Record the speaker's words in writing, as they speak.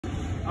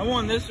I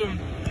won this one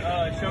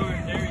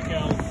showing dairy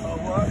cows. Oh,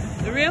 what?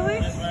 Really?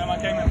 Yes, ma'am. I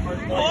came in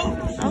first place.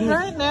 All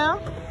right now.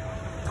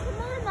 Come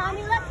on,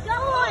 Mommy, let's go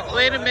on it.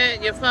 Wait a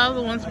minute. Your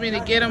father wants me to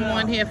get him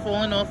on here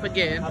falling off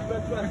again. I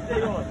bet you I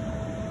stay on.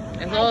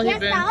 That's all he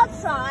Just been.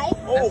 outside.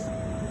 Oh.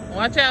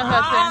 Watch out,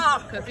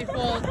 Hudson, because he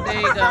falls.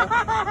 There you go.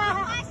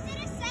 I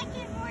stood a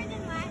second more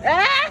than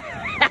last.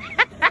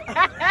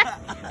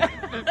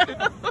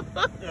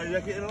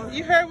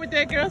 You heard what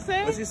that girl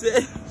said? What she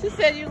said? She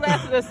said you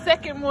lasted a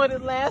second more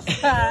than last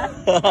time.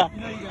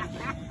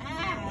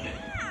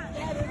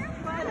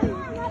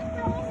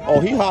 Oh,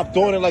 he hopped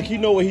on it like he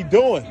know what he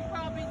doing. You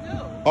probably do.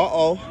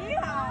 Uh-oh.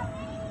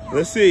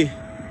 Let's see.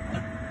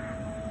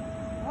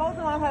 Hold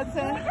on,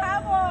 Hudson.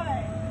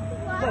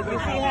 Look, you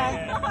see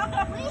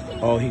how?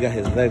 Oh, he got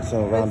his legs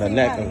around the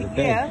neck of the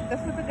thing. Yeah,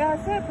 that's what the guy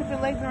said. Put your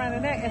legs around the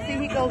neck. And see,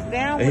 he goes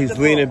down And with he's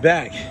the leaning boat.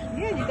 back.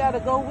 Yeah, you got to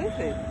go with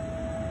it.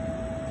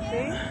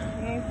 See?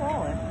 He ain't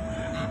falling.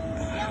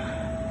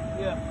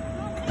 Yeah.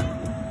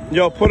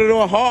 Yo, put it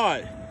on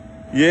hard.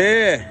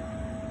 Yeah.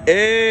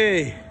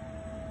 Hey.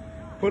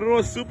 Put it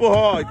on super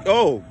hard.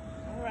 Oh.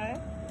 All right.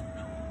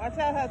 Watch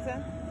out,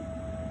 Hudson.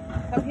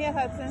 Come here,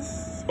 Hudson.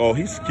 Oh,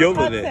 he's skilled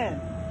in it.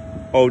 Hudson.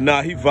 Oh,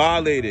 nah, he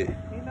violated.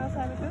 He knows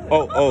how to do it.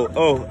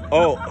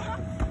 Oh.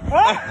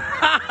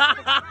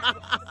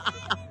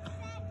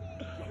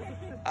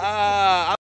 Ah.